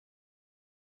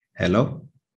Hello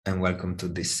and welcome to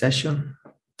this session.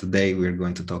 Today we're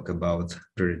going to talk about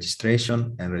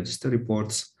pre-registration and register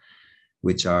reports,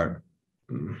 which are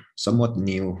somewhat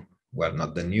new, well,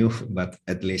 not the new, but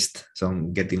at least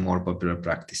some getting more popular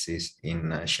practices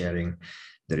in sharing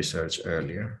the research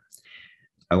earlier.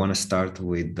 I want to start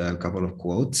with a couple of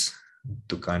quotes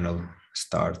to kind of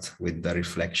start with the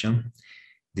reflection.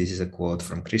 This is a quote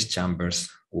from Chris Chambers,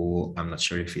 who I'm not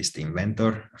sure if he's the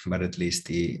inventor, but at least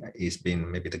he's been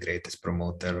maybe the greatest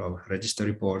promoter of register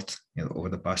reports over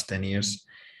the past 10 years.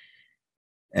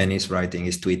 And he's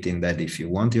tweeting that if you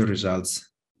want your results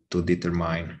to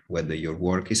determine whether your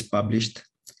work is published,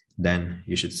 then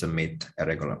you should submit a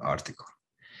regular article.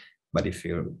 But if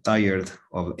you're tired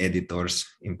of editors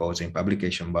imposing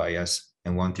publication bias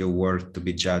and want your work to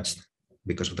be judged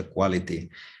because of the quality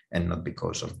and not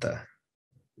because of the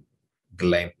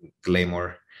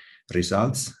glamour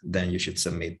results, then you should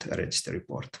submit a register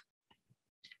report.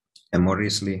 And more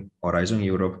recently, Horizon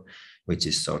Europe, which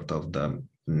is sort of the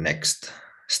next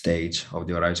stage of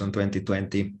the Horizon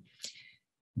 2020,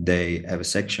 they have a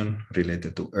section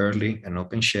related to early and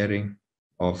open sharing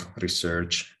of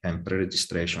research, and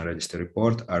pre-registration register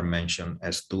report are mentioned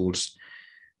as tools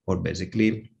for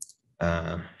basically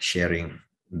sharing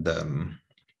the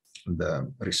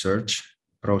research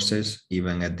process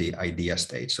even at the idea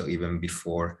stage, so even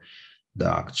before the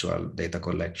actual data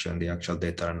collection, the actual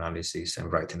data analysis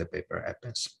and writing the paper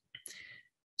happens.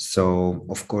 So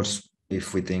of course,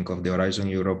 if we think of the Horizon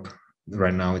Europe,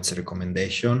 right now it's a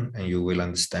recommendation, and you will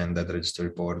understand that register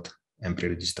report and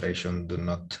pre-registration do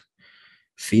not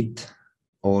fit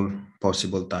all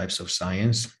possible types of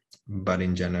science, but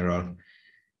in general,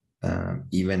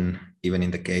 even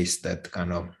in the case that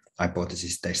kind of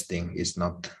hypothesis testing is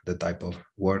not the type of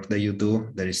work that you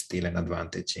do, there is still an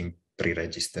advantage in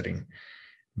pre-registering.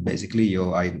 Basically,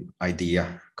 your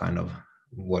idea, kind of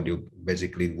what you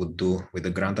basically would do with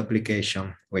a grant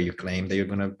application, where you claim that you're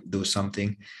going to do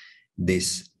something,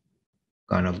 this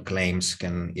kind of claims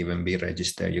can even be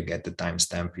registered. You get the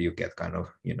timestamp, you get kind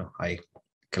of, I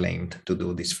claimed to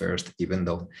do this first, even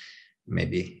though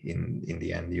maybe in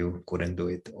the end you couldn't do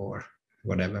it or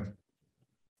whatever.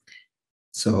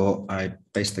 So I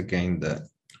paste again the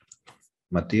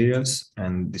materials,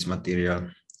 and this material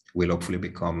will hopefully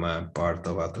become a part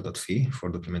of Aalto.fi for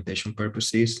documentation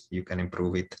purposes. You can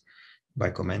improve it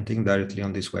by commenting directly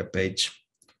on this webpage.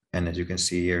 And as you can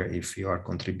see here, if you are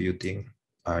contributing,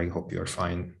 I hope you're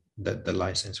fine that the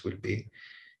license will be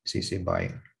CC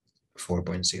by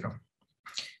 4.0.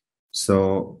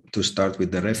 So to start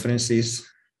with the references,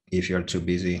 if you're too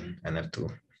busy and have to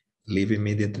leave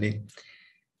immediately,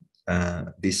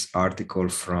 this article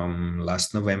from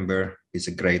last November is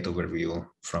a great overview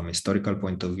from a historical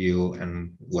point of view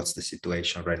and what's the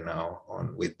situation right now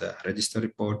with the register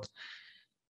report.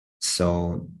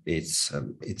 So it's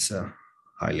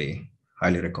highly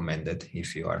recommended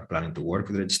if you are planning to work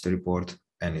with register report,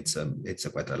 and it's a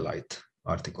quite a light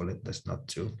article. It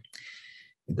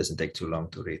doesn't take too long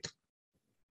to read.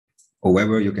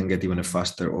 However, you can get even a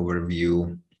faster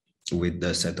overview with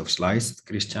the set of slides that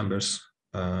Chris Chambers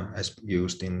as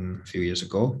used a few years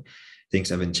ago. Things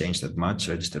haven't changed that much.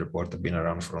 Register report have been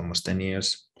around for almost 10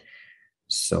 years.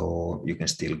 So you can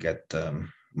still get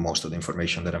most of the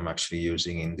information that I'm actually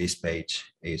using in this page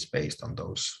is based on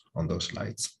those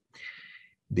slides.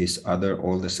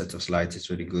 All the sets of slides is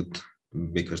really good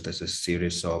because there's a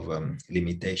series of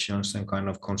limitations and kind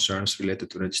of concerns related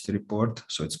to register report.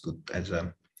 So it's good as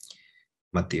a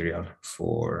material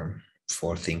for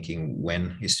thinking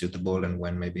when is suitable and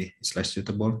when maybe it's less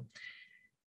suitable.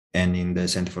 And in the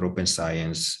Center for Open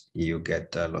Science, you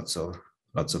get lots of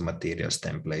materials,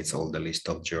 templates, all the list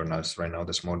of journals. Right now,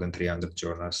 there's more than 300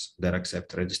 journals that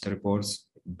accept register reports,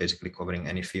 basically covering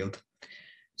any field.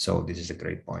 So this is a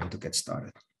great point to get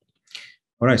started.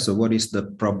 All right, so what is the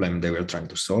problem they were trying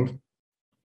to solve?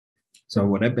 So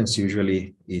what happens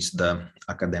usually is the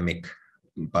academic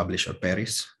publisher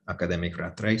pairs, academic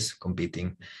rat race,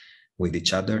 competing with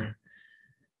each other.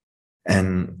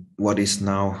 And what is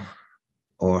now,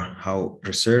 or how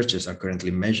researchers are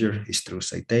currently measured, is through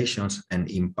citations and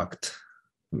impact,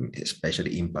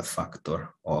 especially impact factor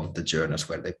of the journals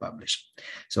where they publish.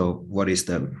 So what is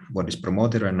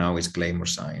promoted right now is glamour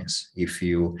science. If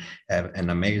you have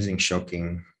an amazing,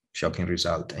 shocking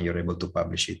result and you're able to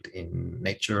publish it in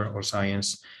Nature or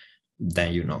Science,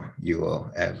 then you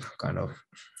will have kind of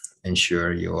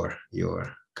ensure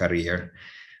your career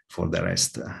for the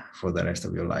rest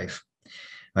of your life.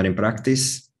 But in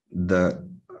practice, the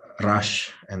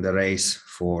rush and the race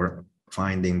for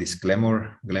finding this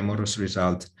glamorous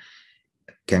result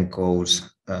can cause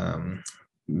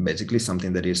basically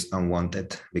something that is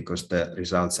unwanted because the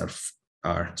results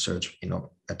are searched,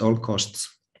 at all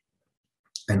costs,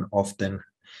 and often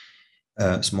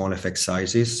small effect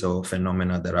sizes. So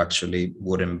phenomena that actually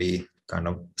wouldn't be kind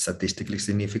of statistically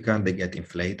significant, they get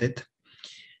inflated,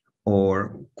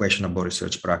 or questionable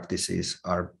research practices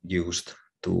are used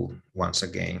to once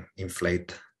again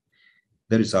inflate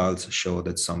the results, show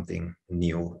that something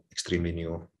new, extremely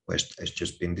new, has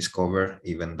just been discovered,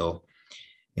 even though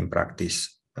in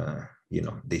practice,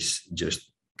 this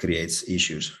just creates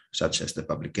issues such as the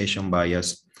publication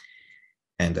bias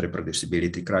and the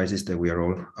reproducibility crisis that we are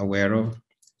all aware of.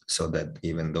 So that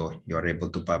even though you are able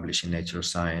to publish in Nature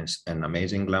Science an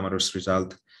amazing, glamorous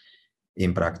result,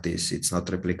 in practice, it's not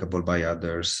replicable by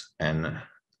others. And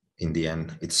in the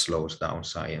end, it slows down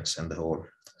science and the whole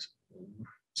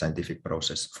scientific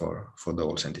process for the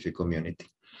whole scientific community.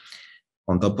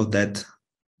 On top of that,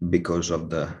 because of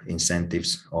the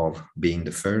incentives of being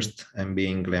the first and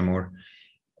being glamour,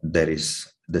 there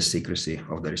is the secrecy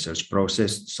of the research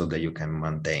process so that you can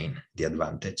maintain the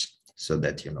advantage, so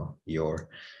that your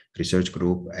research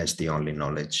group has the only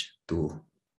knowledge to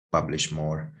publish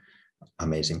more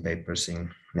amazing papers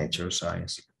in Nature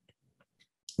Science.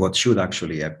 What should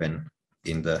actually happen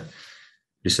in the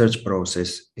research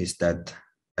process is that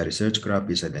a research gap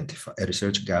is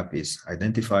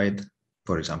identified,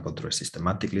 for example, through a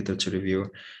systematic literature review,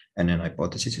 and an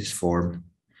hypothesis is formed.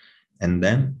 And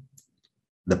then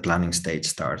the planning stage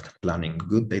starts, planning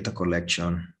good data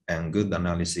collection and good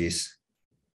analysis,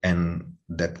 and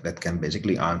that can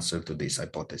basically answer to this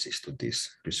hypothesis, to this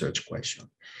research question.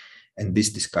 And this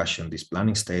discussion, this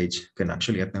planning stage, can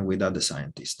actually happen with other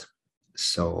scientists.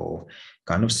 So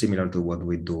kind of similar to what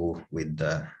we do with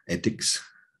the ethics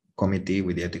committee,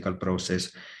 with the ethical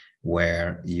process,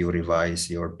 where you revise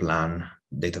your plan,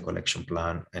 data collection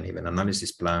plan, and even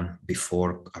analysis plan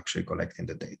before actually collecting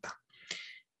the data.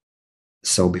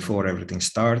 So before everything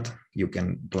starts, you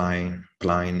can plan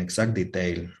in exact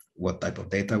detail what type of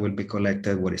data will be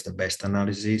collected, what is the best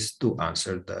analysis to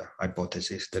answer the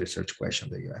hypothesis, the research question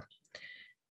that you have.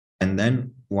 And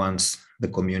then once the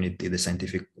community, the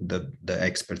scientific, the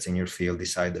experts in your field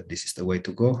decide that this is the way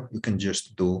to go, you can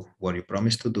just do what you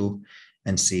promised to do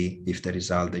and see if the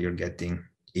result that you're getting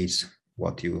is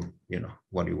what you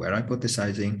were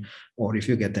hypothesizing, or if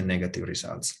you get the negative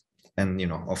results. And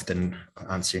often,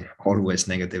 always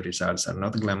negative results are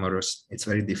not glamorous. It's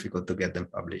very difficult to get them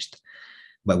published.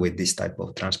 But with this type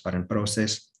of transparent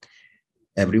process,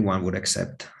 everyone would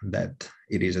accept that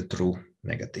it is a true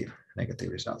negative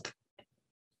result.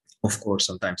 Of course,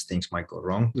 sometimes things might go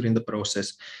wrong during the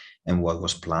process, and what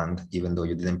was planned, even though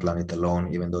you didn't plan it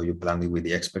alone, even though you planned it with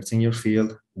the experts in your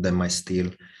field, there might still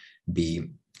be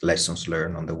lessons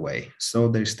learned on the way. So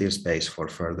there is still space for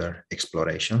further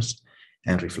explorations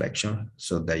and reflection,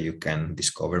 so that you can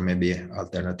discover maybe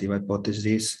alternative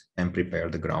hypotheses and prepare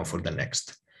the ground for the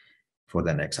next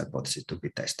hypothesis to be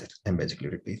tested and basically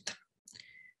repeat.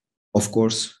 Of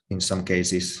course, in some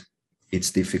cases,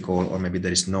 it's difficult, or maybe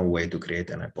there is no way to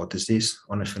create an hypothesis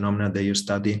on a phenomenon that you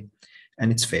study,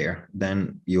 and it's fair.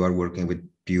 Then you are working with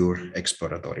pure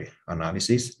exploratory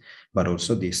analysis, but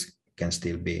also this can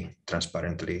still be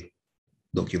transparently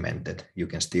documented. You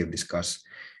can still discuss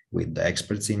with the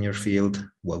experts in your field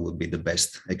what would be the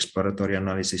best exploratory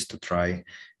analysis to try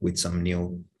with some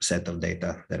new set of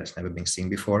data that has never been seen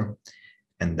before,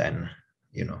 and then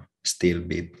still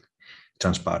be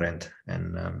transparent.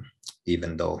 And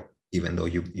even though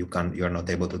you are not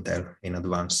able to tell in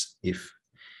advance if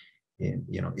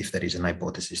there is an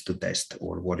hypothesis to test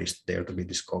or what is there to be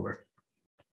discovered.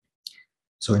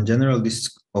 So in general,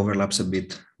 this overlaps a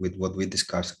bit with what we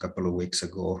discussed a couple of weeks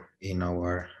ago in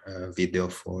our video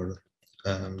for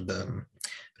the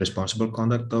responsible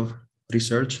conduct of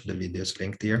research. The video is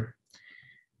linked here,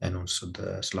 and also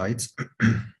the slides,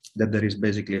 that there is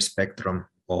basically a spectrum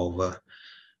of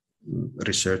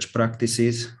research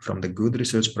practices, from the good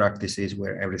research practices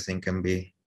where everything can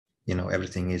be,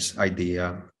 everything is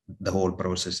idea, the whole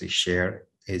process is shared,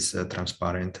 is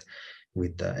transparent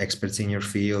with the experts in your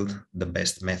field, the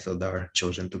best method are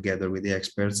chosen together with the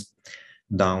experts,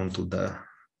 down to the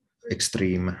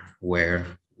extreme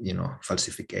where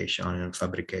falsification and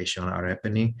fabrication are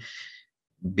happening,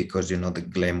 because the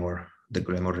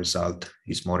glamour result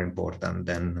is more important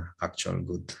than actual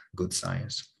good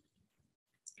science.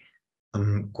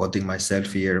 I'm quoting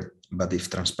myself here, but if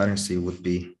transparency would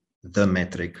be the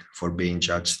metric for being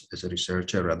judged as a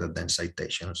researcher rather than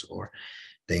citations or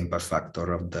the impact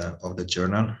factor of the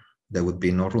journal, there would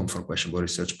be no room for questionable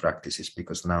research practices,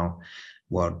 because now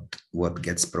what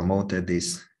gets promoted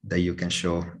is that you can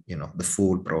show, the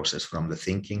full process from the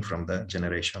thinking, from the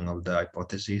generation of the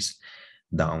hypothesis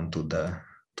down to the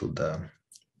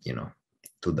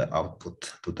to the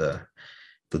output, to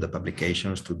the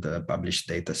publications, to the published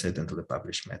data set, and to the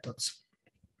published methods.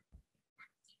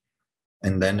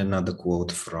 And then another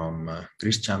quote from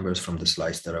Chris Chambers from the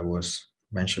slides that I was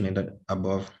mentioning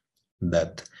above,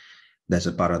 that there's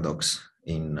a paradox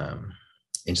in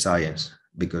science,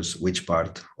 because which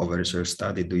part of a research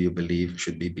study do you believe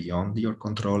should be beyond your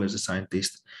control as a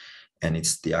scientist? And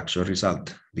it's the actual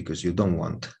result, because you don't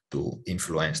want to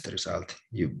influence the result.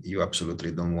 You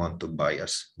absolutely don't want to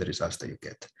bias the results that you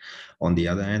get. On the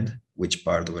other hand, which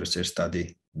part of a research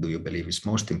study do you believe is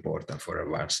most important for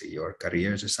advancing your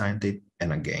career as a scientist?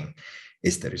 And again,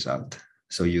 it's the result.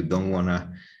 So you don't want to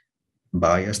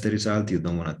bias the result, you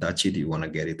don't want to touch it, you want to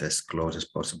get it as close as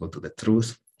possible to the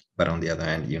truth. But on the other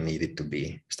hand, you need it to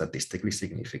be statistically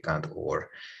significant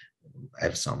or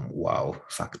have some wow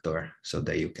factor so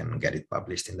that you can get it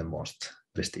published in the most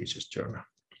prestigious journal.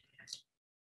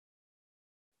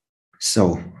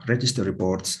 So register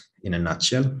reports in a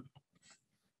nutshell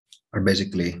are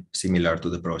basically similar to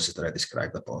the process that I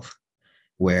described above,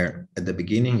 where at the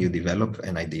beginning you develop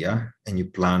an idea and you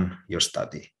plan your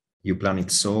study. You plan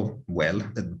it so well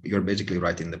that you're basically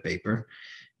writing the paper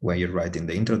where you're writing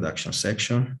the introduction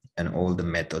section and all the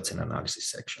methods and analysis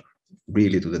section,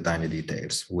 really to the tiny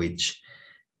details. Which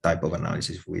type of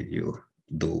analysis will you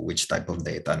do, which type of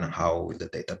data, and how will the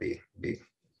data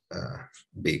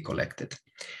be collected.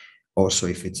 Also,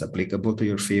 if it's applicable to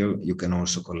your field, you can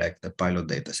also collect a pilot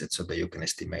data set so that you can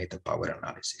estimate the power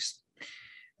analysis.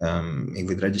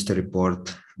 With register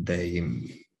report, they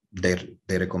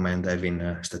recommend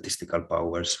having statistical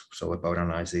powers, so a power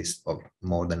analysis of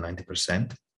more than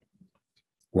 90%.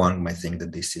 One might think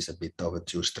that this is a bit of a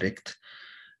too strict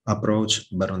approach,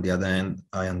 but on the other hand,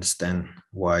 I understand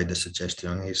why the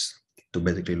suggestion is to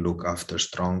basically look after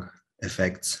strong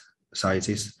effects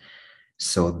sizes,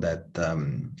 so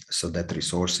that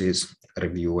resources,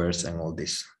 reviewers, and all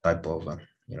this type of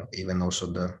even also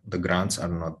the grants are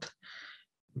not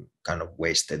kind of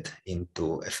wasted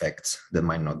into effects that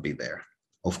might not be there.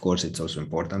 Of course, it's also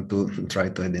important to try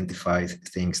to identify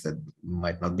things that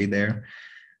might not be there,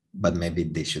 but maybe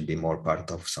this should be more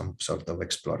part of some sort of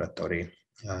exploratory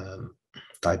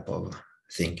type of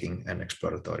thinking and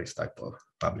exploratory type of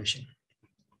publishing.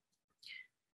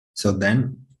 So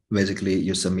then basically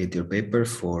you submit your paper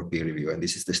for peer review, and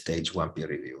this is the stage 1 peer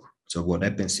review. So what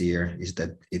happens here is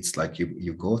that it's like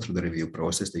you go through the review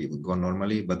process that you would go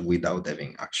normally, but without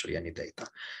having actually any data,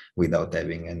 without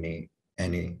having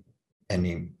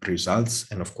any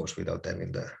results, and of course without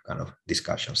having the kind of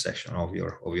discussion session of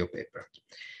your paper.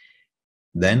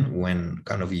 Then when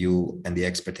kind of you and the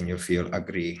expert in your field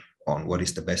agree on what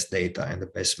is the best data and the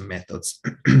best methods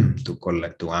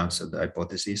to answer the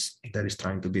hypothesis that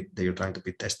you're trying to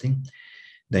be testing,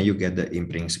 then you get the in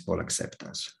principle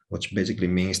acceptance, which basically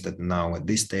means that now at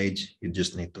this stage, you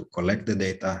just need to collect the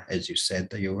data as you said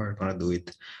that you were going to do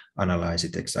it, analyze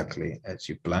it exactly as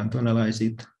you plan to analyze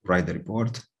it, write the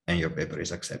report, and your paper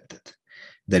is accepted.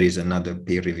 There is another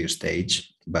peer review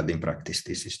stage, but in practice,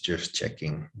 this is just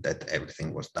checking that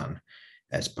everything was done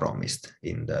as promised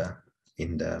in the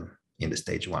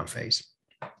stage 1 phase.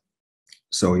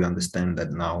 So you understand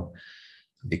that now,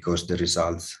 because the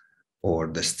results or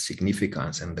the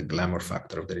significance and the glamour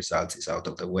factor of the results is out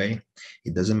of the way,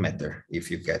 it doesn't matter if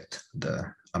you get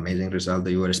the amazing result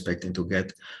that you were expecting to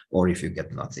get, or if you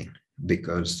get nothing,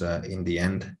 because in the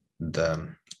end,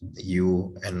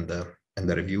 you and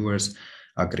the reviewers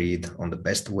agreed on the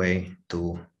best way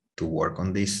to work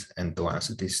on this and to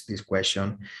answer this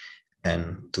question.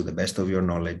 And to the best of your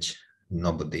knowledge,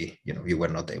 nobody, you were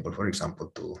not able, for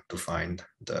example, to find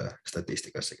the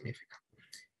statistical significance.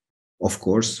 Of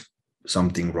course,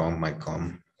 something wrong might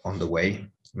come on the way.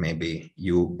 Maybe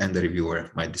you and the reviewer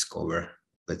might discover,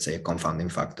 let's say, a confounding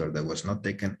factor that was not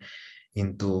taken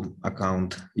into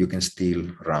account. You can still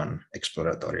run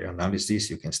exploratory analysis.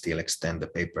 You can still extend the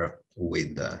paper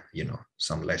with,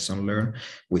 some lesson learned,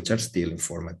 which are still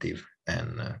informative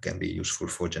and can be useful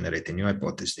for generating new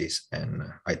hypotheses and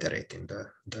iterating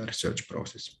the research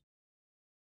process.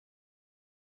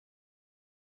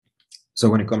 So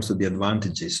when it comes to the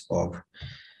advantages of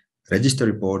register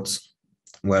reports,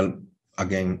 well,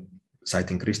 again,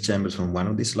 citing Chris Chambers from one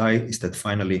of these slides, is that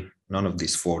finally none of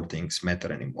these 4 things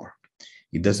matter anymore.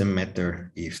 It doesn't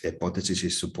matter if the hypothesis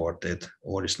is supported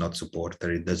or is not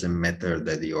supported. It doesn't matter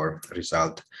that your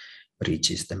result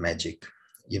reaches the magic,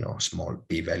 small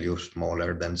p-value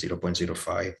smaller than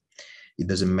 0.05. it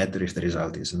doesn't matter if the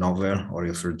result is novel or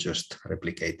if you're just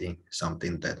replicating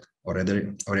something that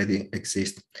already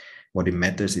exists. What it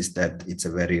matters is that it's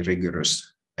a very rigorous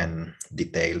and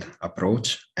detailed approach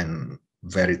and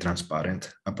very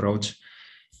transparent approach,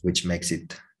 which makes it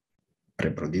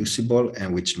reproducible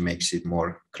and which makes it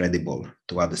more credible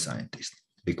to other scientists,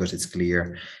 because it's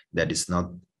clear that it's not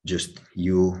just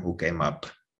you who came up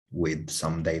with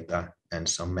some data and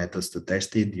some methods to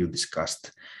test it. You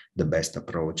discussed the best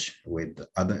approach with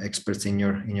other experts in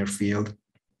your field,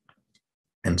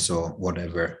 and so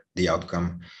whatever the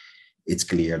outcome, it's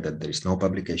clear that there is no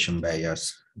publication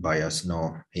bias,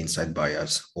 no inside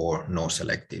bias, or no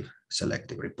selective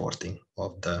reporting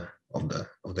of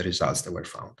the results that were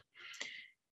found.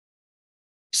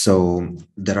 So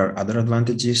there are other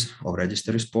advantages of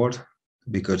registry report,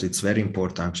 because it's very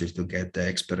important actually to get the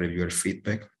expert reviewer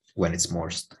feedback when it's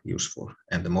most useful.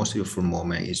 And the most useful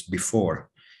moment is before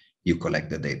you collect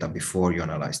the data, before you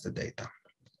analyze the data.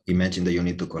 Imagine that you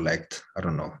need to collect, I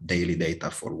don't know, daily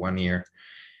data for 1 year,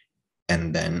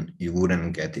 and then you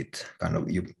wouldn't get it,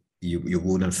 you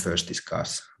wouldn't first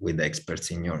discuss with the experts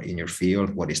in your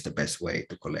field what is the best way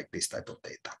to collect this type of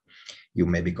data. You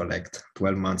maybe collect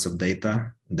 12 months of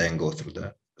data, then go through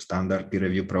the standard peer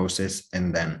review process,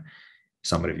 and then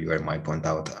some reviewer might point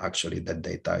out actually that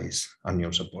data is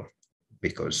unusable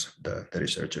because the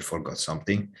researcher forgot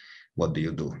something. What do?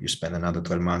 You spend another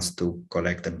 12 months to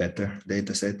collect a better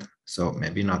data set? So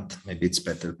maybe not. Maybe it's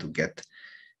better to get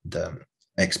the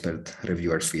expert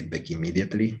reviewer feedback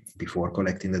immediately before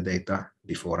collecting the data,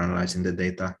 before analyzing the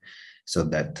data, so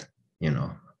that,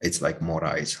 it's like more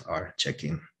eyes are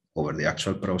checking over the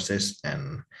actual process,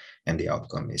 and the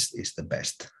outcome is the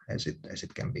best as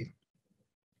it can be.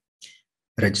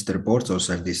 Register reports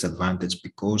also have this advantage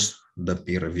because the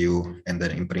peer review and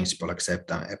the in principle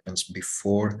acceptance happens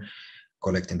before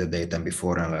collecting the data and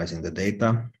before analyzing the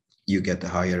data. You get a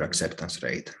higher acceptance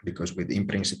rate, because with in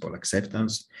principle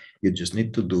acceptance, you just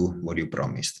need to do what you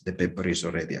promised. The paper is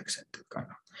already accepted, kind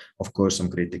of. Of course, some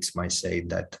critics might say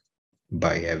that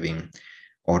by having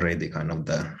already kind of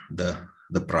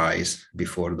the prize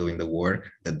before doing the work,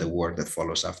 that the work that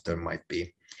follows after might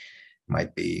be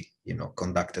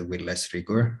conducted with less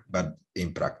rigor, but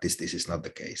in practice this is not the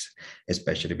case,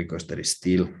 especially because there is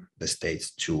still the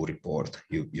stage 2 report.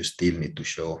 You still need to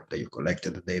show that you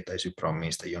collected the data as you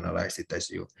promised, that you analyzed it as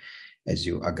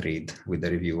you agreed with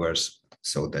the reviewers,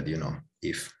 so that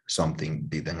if something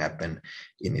didn't happen,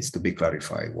 it needs to be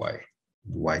clarified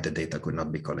why the data could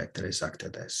not be collected exactly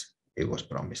as it was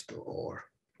promised to, or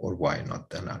why not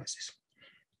the analysis.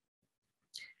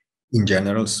 In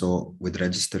general, so with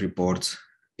register reports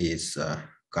is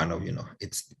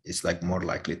it's like more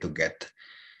likely to get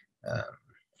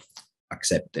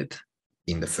accepted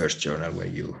in the first journal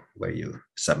where you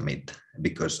submit,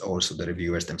 because also the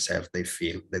reviewers themselves, they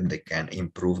feel that they can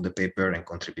improve the paper and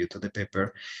contribute to the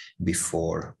paper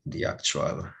before the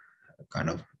actual kind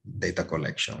of data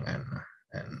collection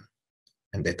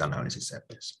and data analysis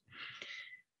happens.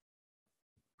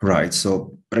 Right,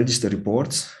 so register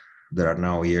reports, there are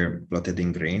now here plotted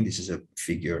in green. This is a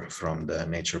figure from the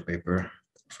Nature paper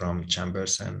from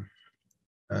Chambers and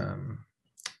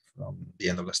from the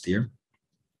end of last year.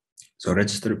 So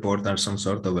register reports are some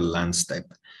sort of a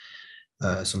landscape,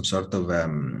 some sort of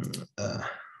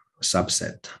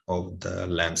subset of the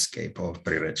landscape of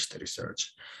pre-register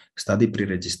research. Study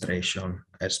pre-registration,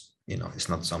 as it's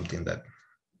not something that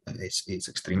it's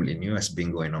extremely new. It's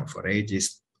been going on for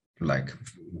ages, like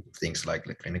things like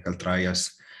the clinical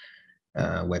trials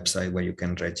website where you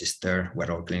can register, where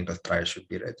all clinical trials should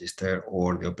be registered,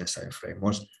 or the open science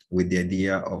frameworks, with the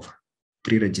idea of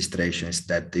pre-registration is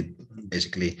that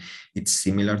it's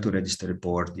similar to register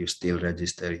report. You still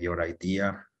register your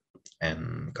idea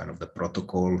and kind of the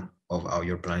protocol of how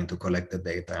you're planning to collect the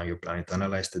data, how you're planning to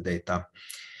analyze the data.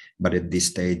 But at this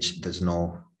stage, there's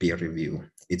no peer review.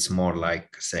 It's more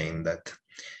like saying that,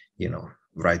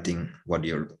 writing what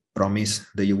you promise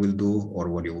that you will do, or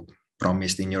what you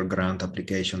promised in your grant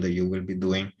application that you will be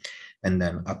doing, and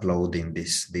then uploading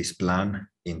this plan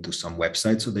into some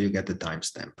website so that you get the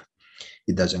timestamp.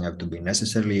 It doesn't have to be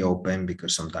necessarily open,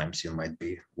 because sometimes you might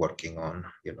be working on,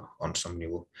 on some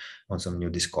new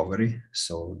discovery,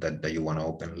 so that you want to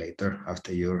open later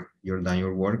after you're done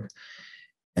your work.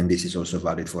 And this is also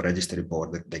valid for register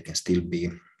report, that they can still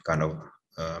be kind of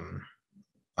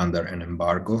under an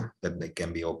embargo, that they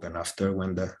can be open after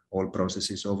when the whole process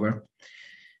is over.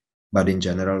 But in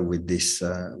general, with this,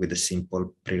 with a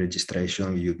simple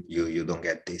pre-registration, you don't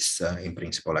get this in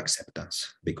principle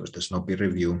acceptance, because there's no peer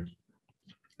review,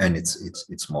 and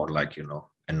it's more like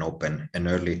an open and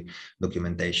early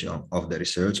documentation of the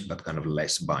research, but kind of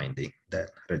less binding than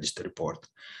register report.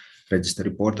 Register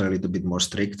report are a little bit more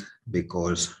strict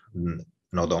because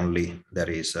not only there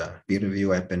is a peer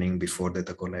review happening before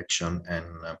data collection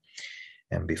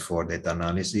and before data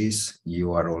analysis,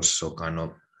 you are also kind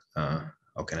of,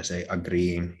 how can I say,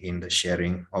 agreeing in the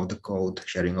sharing of the code,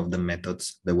 sharing of the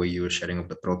methods, the way you're sharing of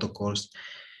the protocols,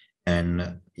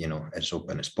 and as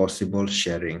open as possible,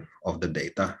 sharing of the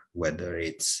data, whether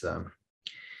it's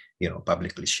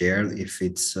publicly shared, if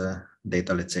it's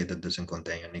data, let's say, that doesn't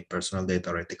contain any personal data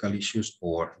or ethical issues,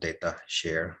 or data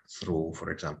shared through,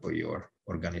 for example, your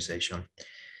organization,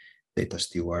 data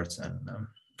stewards and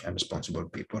responsible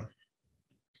people.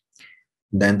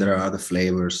 Then there are other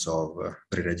flavors of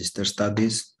pre-registered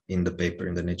studies in the paper,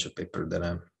 in the Nature paper that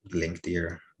I'm linked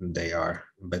here. They are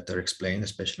better explained,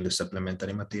 especially the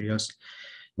supplementary materials.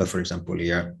 But for example,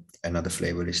 here, another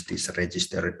flavor is these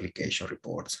register replication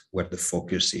reports, where the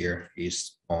focus here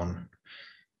is on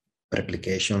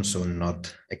replication, so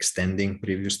not extending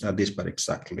previous studies, but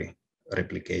exactly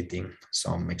replicating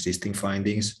some existing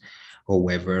findings.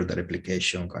 However, the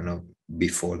replication kind of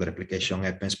before the replication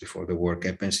happens, before the work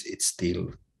happens, it's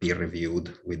still peer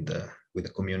reviewed with the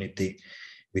community,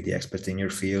 with the experts in your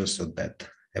field, so that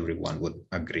everyone would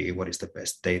agree what is the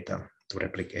best data to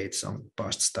replicate some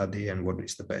past study and what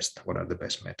are the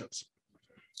best methods.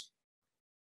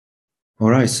 All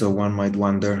right, so one might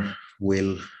wonder,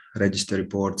 will register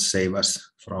reports save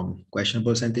us from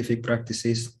questionable scientific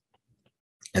practices?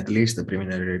 At least the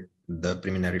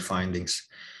preliminary findings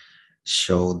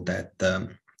show that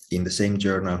in the same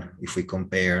journal, if we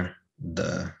compare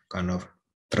the kind of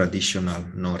traditional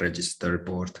non-register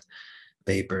report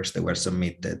papers that were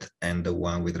submitted and the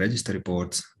one with register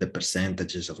reports, the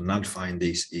percentages of null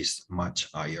findings is much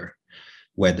higher,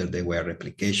 whether they were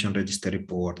replication register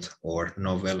report or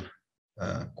novel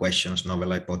questions,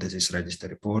 novel hypothesis register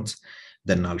reports.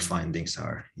 The null findings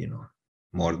are,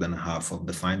 more than half of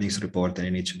the findings reported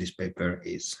in each of these paper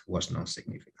was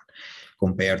non-significant,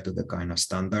 compared to the kind of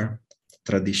standard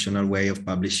traditional way of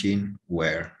publishing,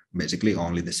 where basically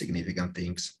only the significant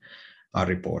things are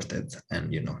reported,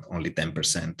 and only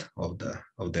 10% of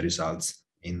the results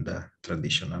in the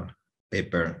traditional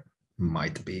paper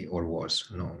might be or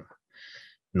was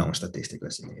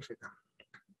non-statistically significant.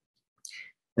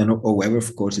 And however,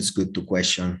 of course, it's good to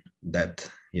question that,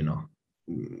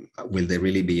 will they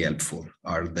really be helpful?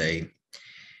 Are they,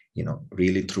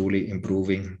 really truly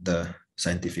improving the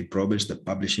scientific progress, the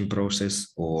publishing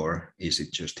process, or is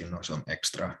it just, some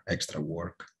extra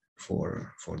work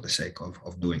for the sake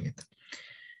of doing it?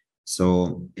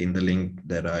 So in the link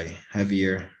that I have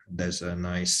here, there's a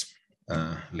nice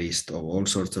list of all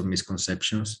sorts of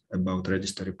misconceptions about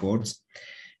register reports,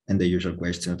 and the usual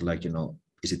questions like,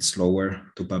 is it slower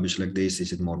to publish like this?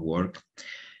 Is it more work?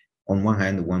 On one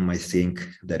hand, one might think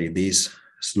that it is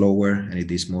slower and it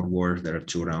is more work. There are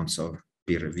 2 rounds of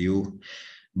peer review,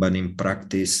 but in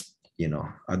practice,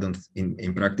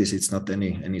 in practice, it's not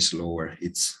any slower.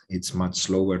 It's much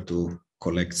slower to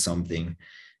collect something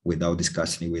without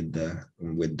discussing with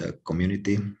the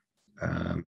community,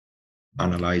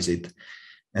 analyze it,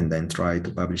 and then try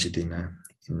to publish it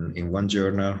in one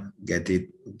journal, get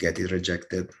it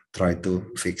rejected, try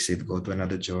to fix it, go to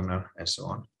another journal, and so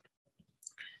on.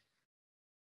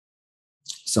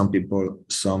 Some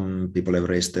people have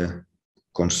raised the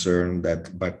concern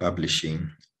that by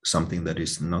publishing something that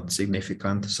is not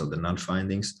significant, so the null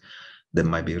findings, there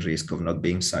might be a risk of not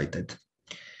being cited.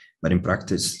 But in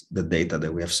practice, the data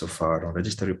that we have so far on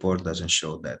register report doesn't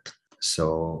show that.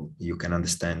 So you can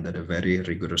understand that a very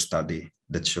rigorous study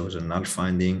that shows a null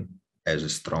finding has a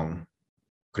strong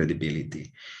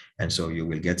credibility. And so you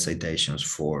will get citations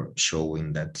for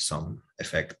showing that some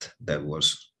effect that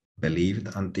was believed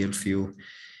until a few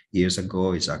years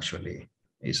ago is actually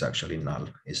null,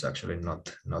 is actually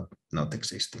not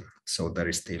existing. So there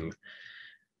is still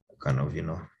kind of,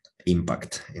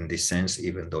 impact in this sense,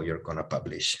 even though you're going to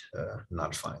publish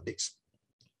null findings.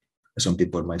 Some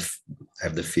people might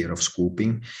have the fear of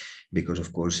scooping because,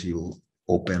 of course, you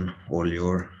open all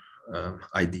your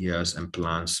ideas and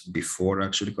plans before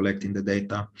actually collecting the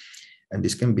data. And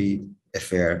this can be a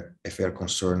fair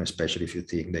concern, especially if you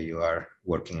think that you are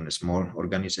working in a small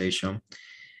organization.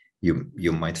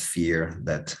 You might fear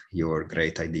that your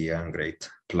great idea and great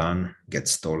plan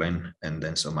gets stolen, and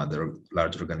then some other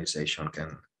large organization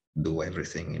can do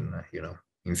everything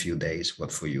in few days, what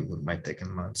for you might take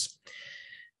months.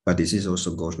 But this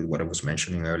also goes with what I was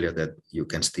mentioning earlier, that you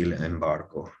can still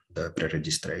embargo the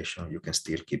pre-registration, you can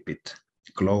still keep it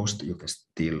closed, you can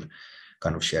still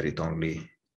kind of share it only,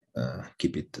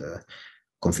 keep it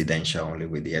confidential only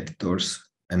with the editors,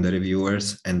 and the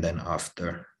reviewers, and then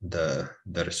after the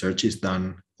research is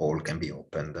done, all can be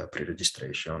open, the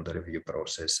pre-registration, the review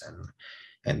process,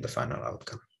 and the final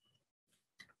outcome.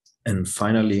 And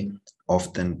finally,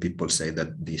 often people say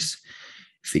that this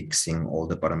fixing all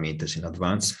the parameters in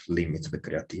advance limits the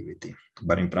creativity.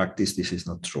 But in practice, this is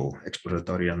not true.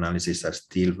 Exploratory analyses are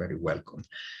still very welcome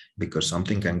because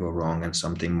something can go wrong and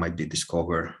something might be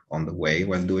discovered on the way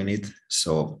while doing it.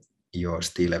 So you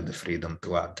still have the freedom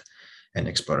to add an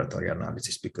exploratory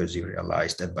analysis because you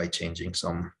realize that by changing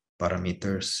some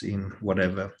parameters in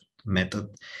whatever method,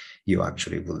 you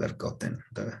actually would have gotten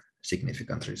the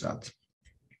significant result.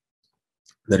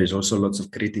 There is also lots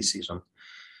of criticism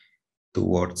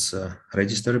towards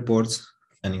register reports,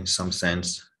 and in some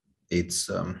sense,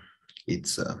 there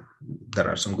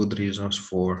are some good reasons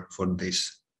for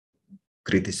this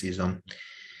criticism.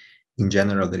 In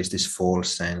general, there is this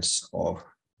false sense of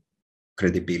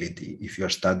credibility. If you're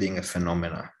studying a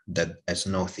phenomena that has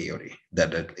no theory,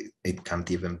 that it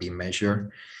can't even be measured,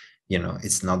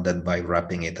 it's not that by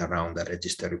wrapping it around a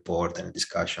register report and a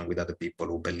discussion with other people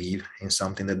who believe in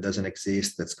something that doesn't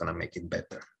exist, that's going to make it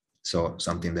better. So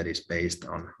something that is based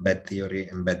on bad theory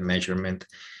and bad measurement,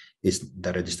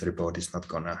 the register report is not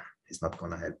gonna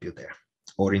help you there.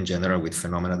 Or in general, with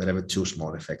phenomena that have a too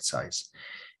small effect size.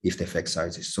 If the effect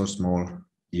size is so small,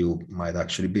 you might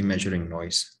actually be measuring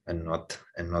noise and not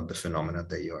the phenomena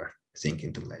that you are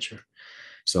thinking to measure.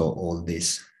 So all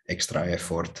this extra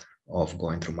effort of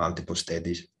going through multiple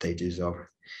stages of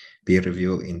peer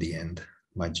review in the end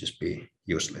might just be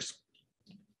useless.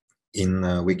 In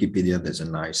Wikipedia, there's a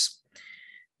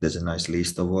nice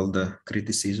list of all the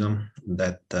criticism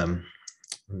that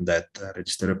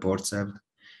register reports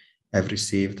have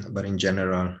received, but in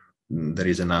general, there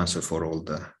is an answer for all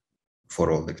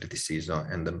the criticism,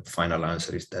 and the final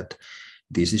answer is that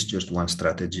this is just one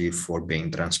strategy for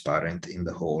being transparent in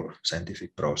the whole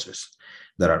scientific process.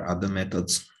 There are other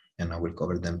methods, and I will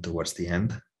cover them towards the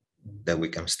end, that we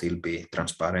can still be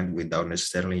transparent without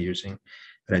necessarily using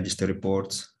register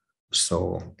reports.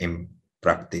 So in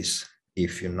practice,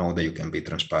 if you know that you can be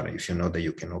transparent, if you know that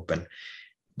you can open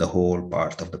the whole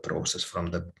part of the process from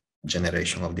the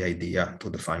generation of the idea to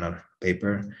the final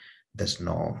paper, there's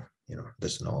nothing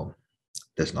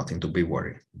to be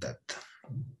worried that.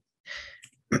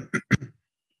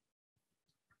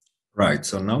 Right,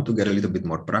 so now to get a little bit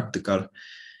more practical,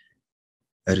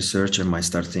 a researcher might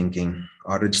start thinking,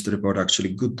 are register reports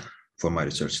actually good for my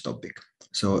research topic?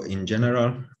 So in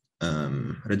general,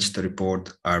 register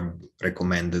reports are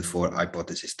recommended for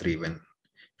hypothesis-driven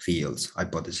fields,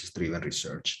 hypothesis-driven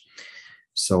research.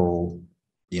 So,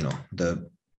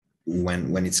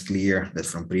 when it's clear that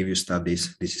from previous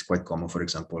studies, this is quite common, for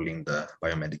example, in the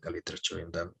biomedical literature,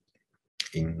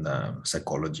 in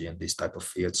psychology and this type of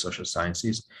fields, social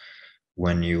sciences,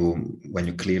 when you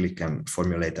clearly can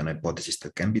formulate an hypothesis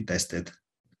that can be tested,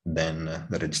 then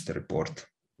the register report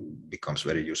becomes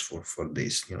very useful for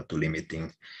this,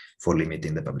 for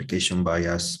limiting the publication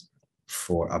bias,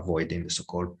 for avoiding the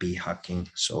so-called p-hacking,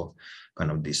 so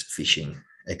kind of this fishing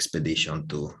expedition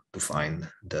to find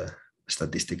the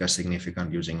statistical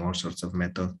significance using all sorts of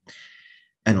methods,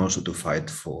 and also to fight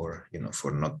for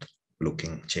not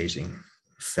chasing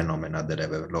phenomena that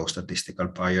have a low statistical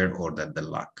power or that they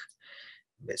lack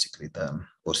basically the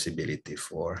possibility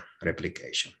for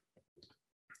replication.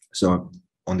 So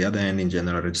on the other hand, in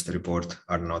general, register reports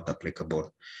are not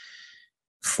applicable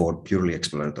for purely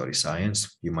exploratory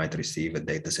science. You might receive a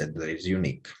data set that is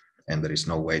unique and there is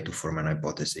no way to form an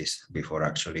hypothesis before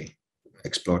actually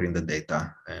exploring the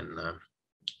data and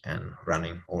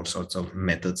running all sorts of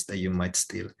methods that you might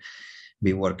still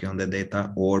be working on the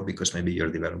data, or because maybe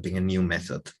you're developing a new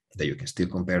method that you can still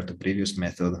compare to previous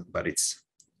method, but it's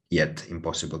yet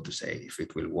impossible to say if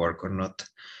it will work or not.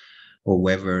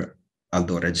 However,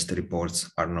 although register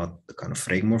reports are not the kind of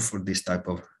framework for this type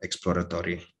of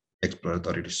exploratory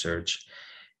research,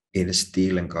 it is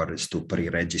still encouraged to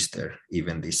pre-register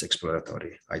even these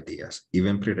exploratory ideas,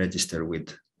 even pre-register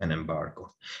with an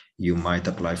embargo. You might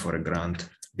apply for a grant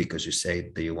because you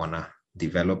say that you want to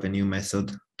develop a new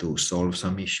method to solve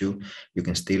some issue. You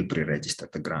can still pre-register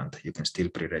the grant. You can still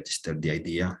pre-register the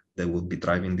idea that would be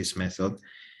driving this method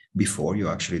before you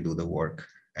actually do the work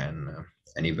and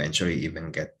eventually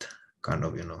even get kind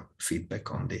of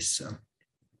feedback on this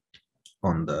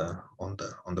on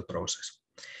the process,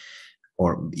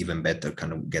 or even better,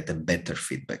 kind of get a better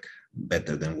feedback,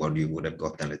 better than what you would have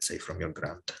gotten, let's say, from your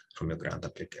grant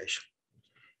application.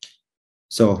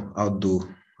 So how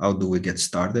do we get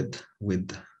started with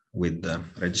the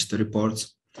register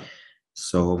reports?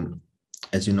 So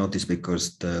as you notice,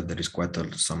 because there is quite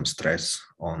some stress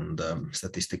on the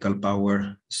statistical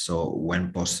power. So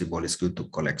when possible, it's good to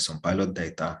collect some pilot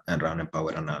data and run a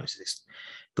power analysis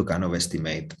to kind of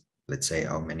estimate, let's say,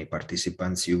 how many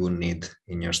participants you will need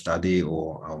in your study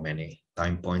or how many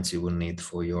time points you will need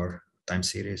for your time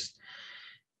series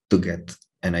to get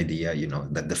an idea,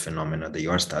 that the phenomena that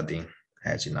you are studying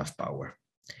has enough power.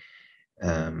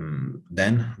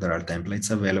 Then there are templates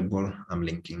available. I'm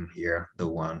linking here the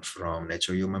one from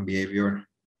Nature Human Behavior.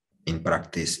 In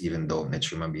practice, even though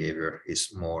Nature Human Behavior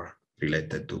is more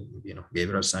related to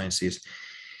behavioral sciences,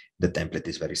 the template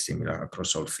is very similar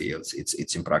across all fields.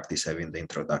 It's in practice having the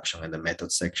introduction and the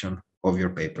method section of your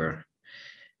paper,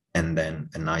 and then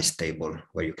a nice table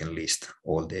where you can list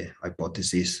all the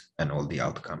hypotheses and all the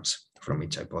outcomes from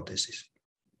each hypothesis.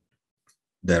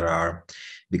 There are,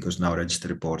 because now register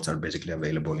reports are basically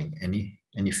available in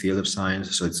any field of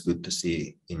science, so it's good to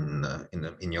see in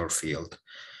your field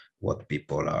what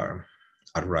people are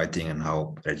writing and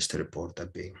how register reports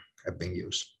have been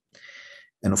used.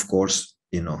 And of course,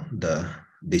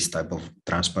 this type of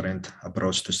transparent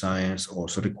approach to science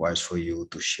also requires for you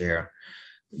to share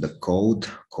the code.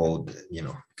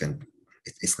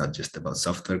 It's not just about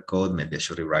software code. Maybe I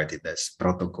should rewrite it as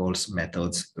protocols,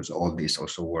 methods, because all this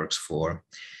also works for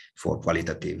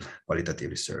qualitative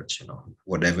research.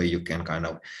 Whatever you can kind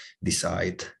of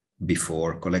decide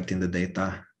before collecting the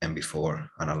data and before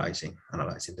analyzing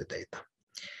the data.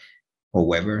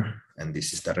 However, and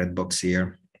this is the red box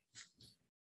here,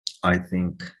 I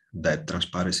think that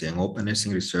transparency and openness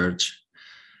in research,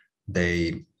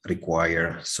 they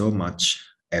require so much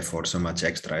effort, so much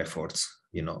extra efforts,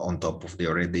 on top of the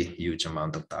already huge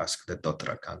amount of tasks that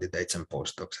doctoral candidates and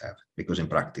postdocs have. Because in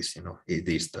practice, it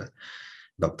is the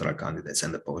doctoral candidates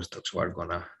and the postdocs who are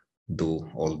gonna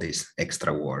do all this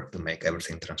extra work to make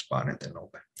everything transparent and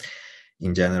open.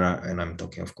 In general, and I'm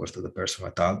talking, of course, to the person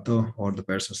at Aalto or the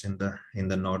persons in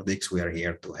the Nordics, we are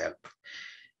here to help.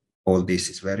 All this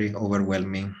is very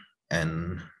overwhelming,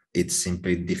 and it's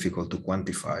simply difficult to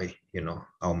quantify,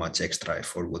 how much extra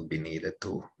effort would be needed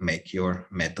to make your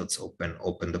methods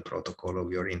open the protocol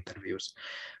of your interviews,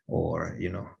 or,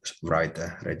 write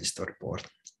a register report.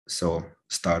 So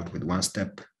start with one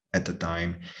step at a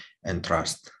time and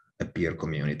trust a peer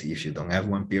community. If you don't have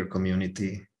one peer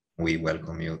community, we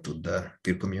welcome you to the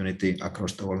peer community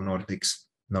across the whole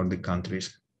Nordic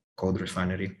countries, Code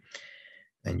Refinery.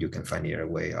 And you can find here a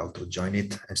way how to join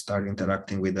it and start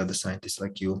interacting with other scientists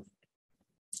like you.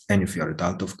 And if you're at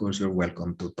Aalto, of course, you're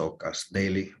welcome to talk us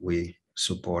daily. We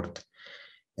support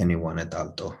anyone at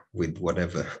Aalto with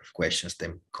whatever questions they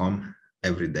come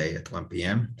every day at 1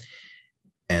 p.m.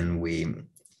 And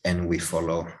we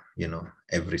follow,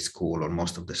 every school or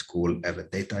most of the school have a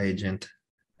data agent,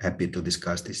 happy to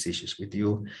discuss these issues with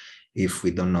you. If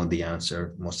we don't know the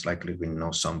answer, most likely we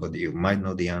know somebody who might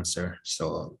know the answer.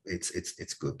 So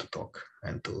it's good to talk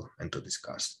and to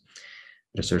discuss.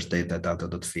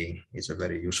 researchdata@aalto.fi is a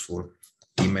very useful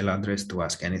email address to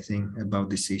ask anything about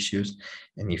these issues.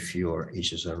 And if your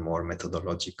issues are more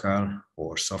methodological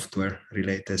or software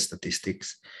related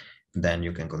statistics, then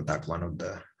you can contact one of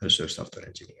the research software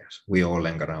engineers. We all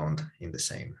hang around in the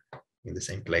same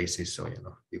places, so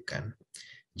you can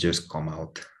just come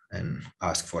out and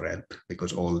ask for help,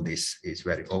 because all this is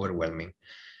very overwhelming,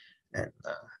 and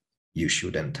you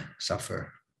shouldn't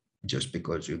suffer just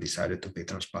because you decided to be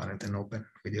transparent and open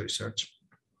with your research.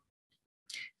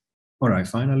 All right,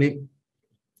 finally,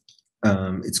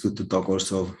 it's good to talk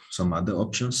also some other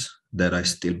options that I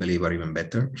still believe are even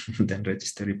better than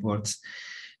register reports,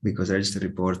 because register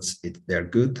reports, they're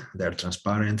good, they're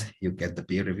transparent, you get the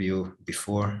peer review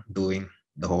before doing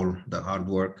the hard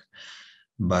work.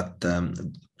 But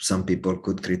some people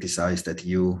could criticize that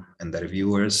you and the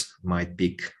reviewers might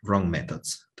pick wrong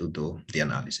methods to do the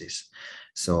analysis.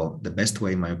 So the best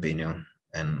way, in my opinion,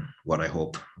 and what I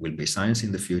hope will be science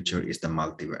in the future, is the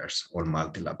multiverse or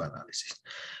multi-lab analysis.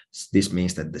 This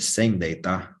means that the same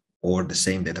data or the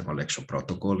same data collection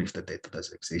protocol, if the data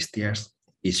does exist here,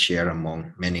 is shared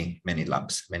among many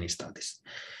labs, many studies.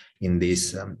 In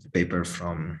this paper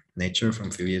from Nature from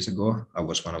a few years ago, I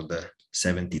was one of the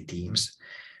 70 teams,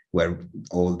 where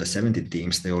all the 70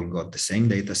 teams, they all got the same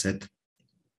data set,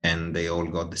 and they all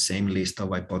got the same list of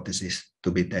hypotheses to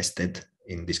be tested.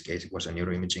 In this case, it was a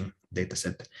neuroimaging data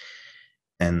set.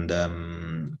 And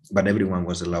but everyone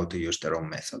was allowed to use their own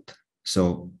method.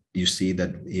 So you see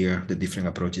that here, the different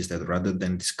approaches, that rather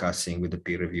than discussing with the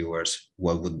peer reviewers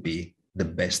what would be the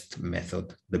best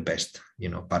method, the best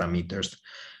parameters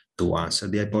to answer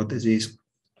the hypothesis,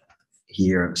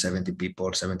 here 70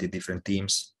 people, 70 different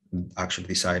teams actually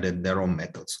decided their own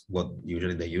methods, what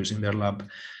usually they use in their lab,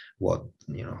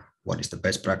 what is the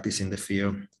best practice in the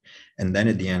field, and then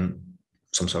at the end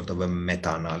some sort of a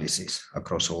meta-analysis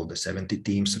across all the 70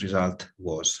 teams result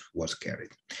was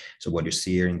carried. So what you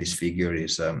see here in this figure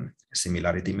is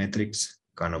similarity metrics,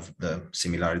 kind of the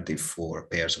similarity for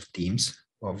pairs of teams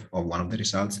of one of the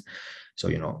results. So,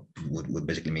 would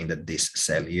basically mean that this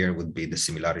cell here would be the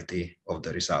similarity of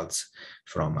the results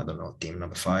from, I don't know, team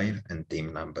number 5 and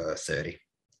team number 30.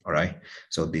 All right.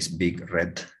 So this big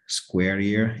red square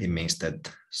here, it means that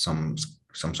some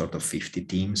sort of 50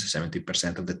 teams,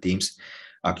 70% of the teams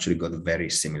actually got a very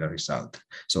similar result.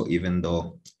 So even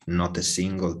though not a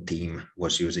single team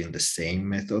was using the same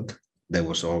method, there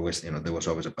was always, a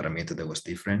parameter that was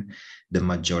different. The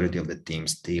majority of the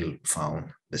teams still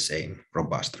found the same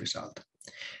robust result.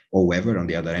 However, on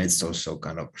the other hand, it's also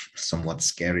kind of somewhat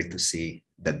scary to see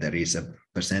that there is a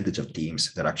percentage of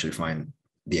teams that actually find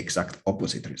the exact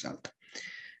opposite result.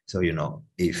 So,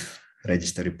 if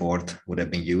register report would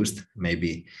have been used,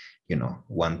 maybe,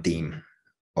 one team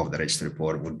of the register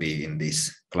report would be in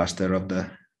this cluster of the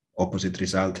opposite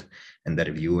result, and the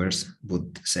reviewers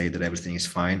would say that everything is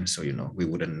fine. So, we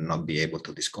would not be able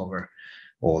to discover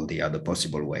all the other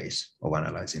possible ways of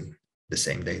analyzing the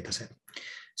same data set.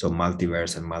 So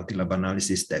multiverse and multi-lab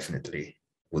analysis definitely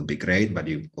would be great, but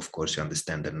of course you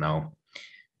understand that now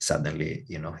suddenly,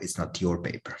 it's not your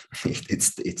paper.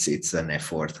 It's an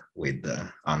effort with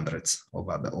hundreds of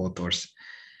other authors.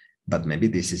 But maybe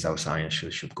this is how science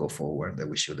should go forward, that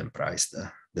we shouldn't price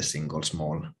the single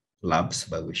small labs,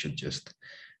 but we should just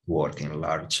work in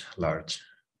large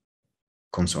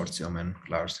consortium and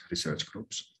large research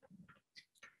groups.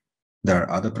 There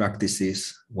are other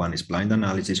practices. One is blind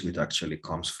analysis, which actually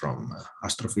comes from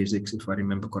astrophysics, if I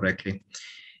remember correctly.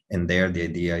 And there, the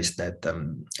idea is that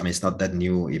it's not that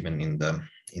new, even in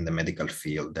the medical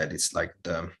field, that it's like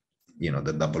the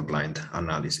double-blind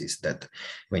analysis, that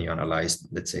when you analyze,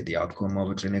 let's say, the outcome of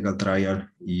a clinical trial,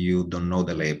 you don't know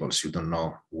the labels, you don't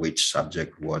know which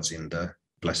subject was in the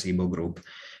placebo group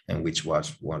and which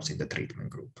was in the treatment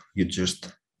group. You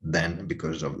just then,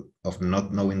 because of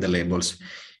not knowing the labels,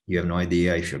 you have no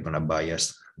idea if you're going to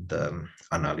bias the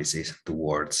analysis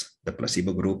towards the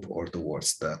placebo group or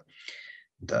towards the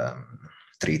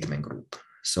treatment group.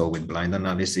 So with blind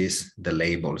analysis, the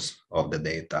labels of the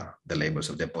data, the labels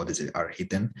of the hypothesis are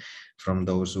hidden from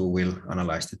those who will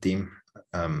analyze the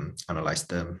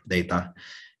data,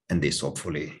 and this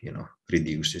hopefully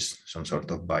reduces some sort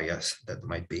of bias that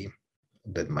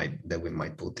we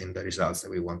might put in the results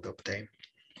that we want to obtain.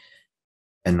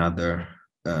 Another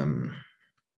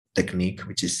technique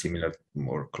which is similar,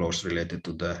 more close related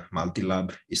to the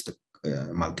multi-lab, is the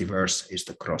multiverse, is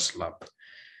the cross-lab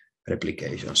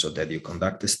replication, so that you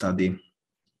conduct a study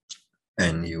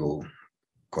and you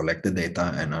collect the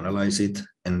data and analyze it,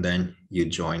 and then you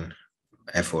join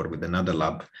effort with another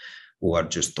lab who are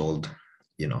just told,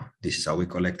 this is how we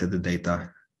collected the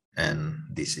data, and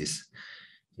this is,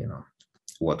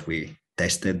 what we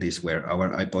tested, these were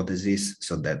our hypotheses,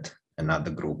 so that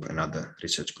another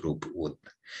research group would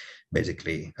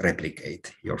basically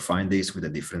replicate your findings with a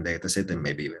different data set, and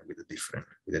maybe even with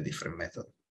a different method.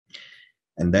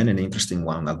 And then an interesting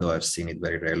one, although I've seen it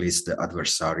very rarely, is the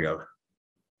adversarial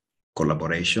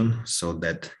collaboration, so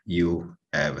that you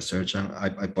have a certain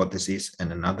hypothesis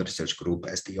and another research group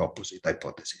has the opposite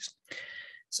hypothesis.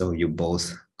 So you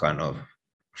both kind of,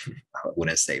 I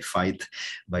wouldn't say fight,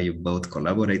 but you both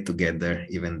collaborate together,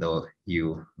 even though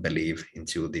you believe in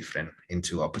two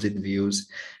opposite views,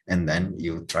 and then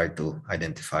you try to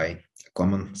identify a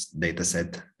common data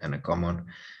set and a common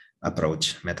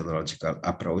methodological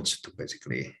approach to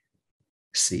basically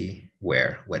see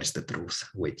where is the truth,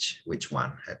 which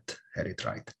one had it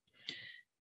right.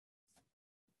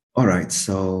 All right,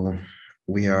 so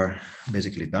we are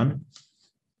basically done,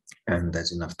 and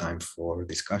there's enough time for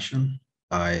discussion.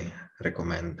 I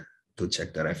recommend to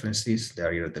check the references. They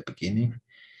are here at the beginning.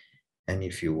 And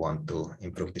if you want to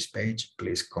improve this page,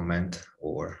 please comment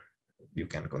or you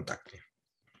can contact me.